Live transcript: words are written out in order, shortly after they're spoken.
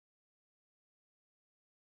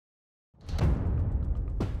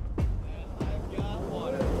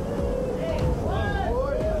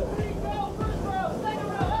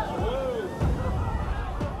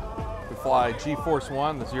fly G-Force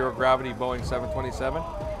 1, the zero gravity Boeing 727.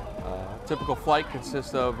 Typical flight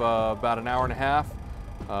consists of about an hour and a half.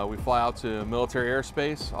 We fly out to military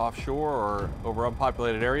airspace, offshore or over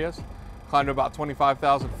unpopulated areas, climb to about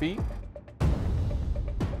 25,000 feet.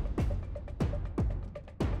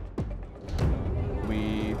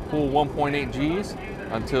 We pull 1.8 Gs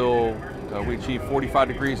until we achieve 45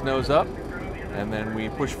 degrees nose up, and then we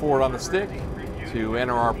push forward on the stick to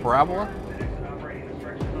enter our parabola.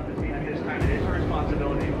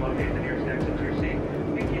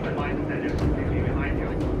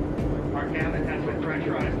 Our cabin has been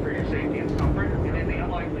pressurized for your safety and comfort, and in the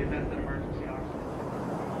unlikely event that emergency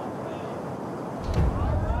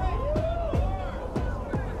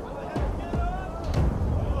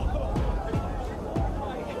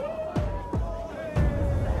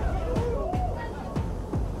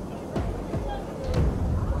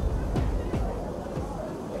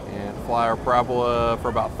and fly our parabola for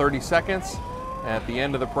about 30 seconds. At the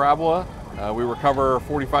end of the parabola, we recover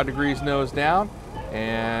 45 degrees nose down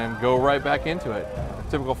and go right back into it. A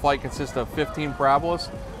typical flight consists of 15 parabolas,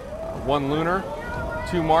 1 lunar,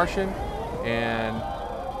 2 Martian, and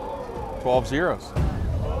 12 zeros.